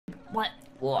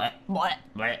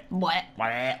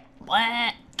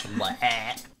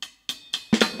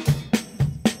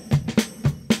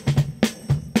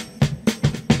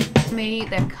Me,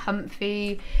 they're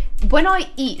comfy. When I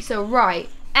eat, so right,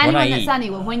 anyone that's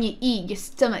anyone, when you eat, your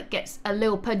stomach gets a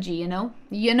little pudgy, you know?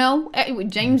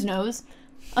 James knows.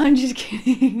 I'm just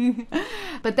kidding.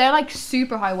 But they're like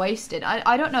super high-waisted.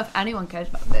 I don't know if anyone cares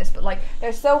about this, but like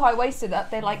they're so high-waisted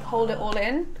that they like hold it all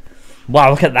in. Wow,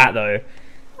 look at that though.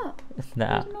 Oh,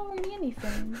 Nah. there's not really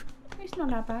anything. It's not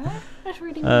that bad. That's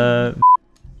really nice.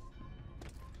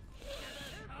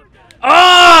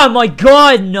 Oh my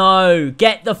god, no!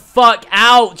 Get the fuck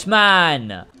out,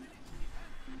 man!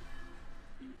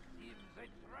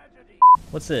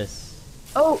 What's this?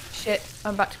 Oh shit,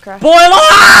 I'm about to crash. Boiler!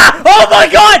 Ah! Oh my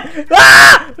god!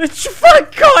 Ah!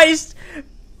 Fuck Christ!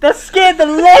 That scared the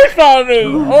life out of me!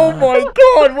 Oh my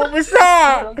god, what was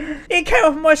that? It came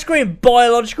up on my screen,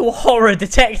 biological horror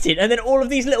detected, and then all of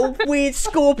these little weird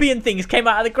scorpion things came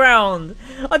out of the ground.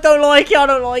 I don't like it, I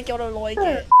don't like it, I don't like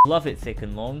it. Love it thick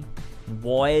and long.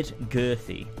 Wide,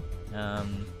 girthy.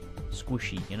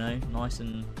 Squishy, you know? Nice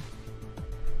and...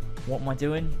 What am I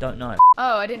doing? Don't know.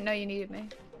 Oh, I didn't know you needed me.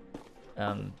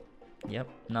 Yep.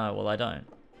 No, well I don't.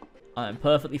 I am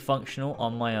perfectly functional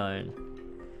on my own.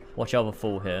 Watch out for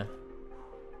fall here.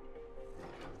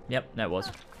 Yep, there it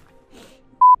was.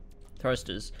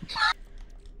 Thrusters.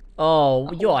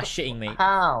 Oh, you are shitting me.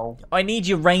 How? I need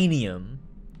uranium.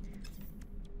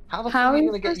 How the fuck are you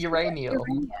gonna get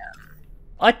uranium?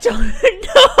 I don't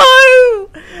know!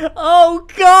 Oh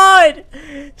god!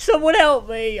 Someone help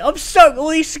me! I'm stuck, all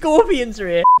these scorpions are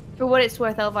here. For what it's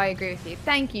worth, Elva, I agree with you.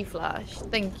 Thank you, Flash.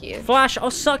 Thank you. Flash,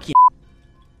 I'll suck you.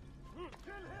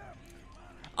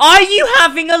 Are you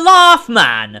having a laugh,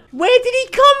 man? Where did he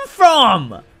come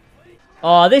from?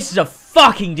 Oh, this is a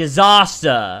fucking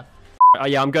disaster. Oh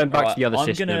yeah, I'm going back to the other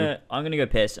system. I'm gonna go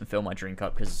piss and fill my drink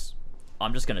up because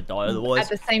I'm just gonna die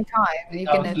otherwise. At the same time, you're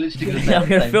gonna... I'm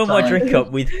gonna fill my drink up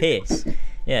with piss.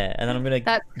 Yeah, and then I'm gonna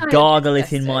gargle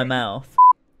it in my mouth.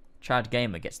 Chad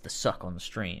Gamer gets the suck on the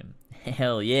stream.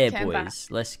 Hell yeah, boys.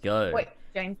 Let's go. Wait,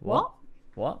 James, what?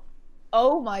 What?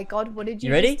 Oh my god, what did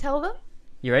you ready? just tell them?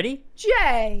 You ready?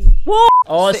 Jay! What?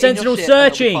 Oh, Sentinel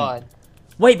searching!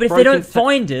 Wait, but if they don't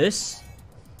find us...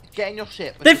 Get in your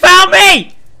ship. They found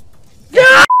me!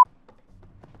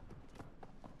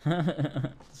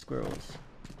 Squirrels.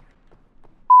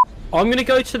 I'm gonna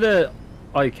go to the...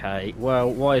 Okay,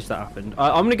 well, why has that happened?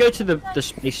 I'm gonna go to the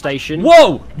space station.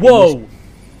 Whoa! Whoa!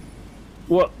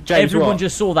 What? James, Everyone what?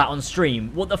 just saw that on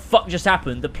stream. What the fuck just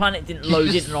happened? The planet didn't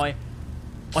load in and I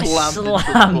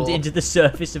slammed into the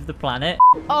surface of the planet.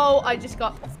 Oh, I just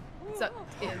got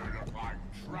sucked in.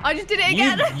 I just did it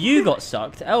again. You got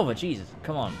sucked. Elva, Jesus,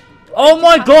 come on. Oh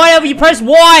my god, Elva, you press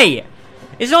Y!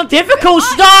 It's not difficult,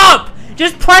 stop!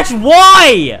 Just press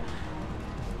Y!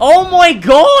 Oh my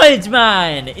god,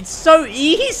 man! It's so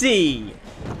easy!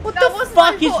 What the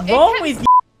fuck is wrong with you?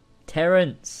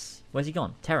 Terrence. Where's he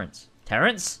gone? Terrence.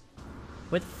 Terrence?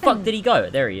 Where the fuck did he go?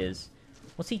 There he is.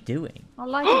 What's he doing? I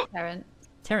like it, Terrence.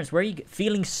 Terrence, where are you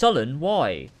feeling sullen?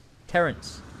 Why?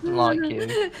 Terrence. Like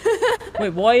you.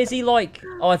 Wait, why is he like...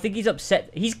 Oh, I think he's upset.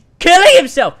 He's killing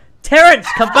himself! Terrence,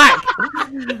 come back!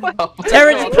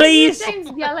 Terrence, please!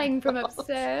 James yelling from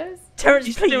upstairs. Terrence,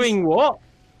 He's please! doing what?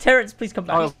 Terrence, please come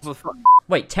back. Oh,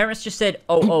 Wait, Terrence just said,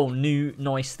 oh, new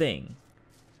nice thing.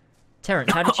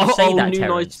 Terrence, how did you say that,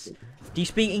 Terrence? Do you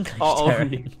speak English,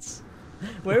 Terrence?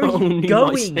 Where are you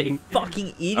going, you fucking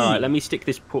idiot? Alright, let me stick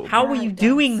this port. How are you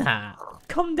doing that?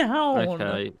 Come down.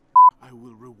 Okay. I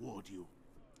will reward you.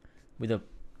 With a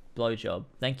blowjob.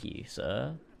 Thank you,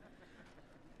 sir.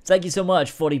 Thank you so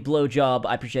much for the blowjob.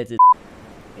 I appreciate it.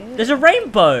 Yeah. There's a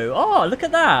rainbow. Oh, look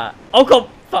at that. Oh, God.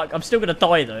 Fuck. I'm still going to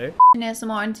die, though. In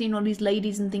ASMR and seeing all these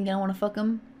ladies and thinking I want to fuck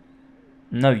them.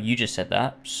 No, you just said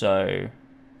that, so...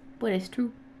 But it's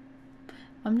true.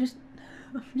 I'm just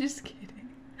kidding.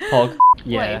 Hog.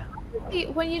 Yeah.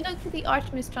 Wait, when you look for the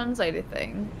Artemis translator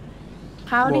thing,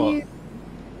 how do you...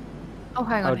 Oh,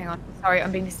 hang on. Sorry,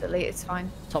 I'm being silly. It's fine.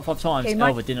 Top 5 times, okay,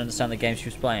 Elva didn't understand the game she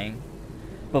was playing.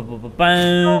 Boom.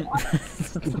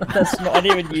 That's not... I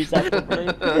didn't even use that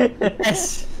properly.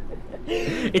 Yes.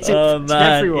 It's oh,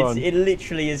 man. everyone. It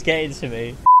literally is getting to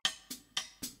me.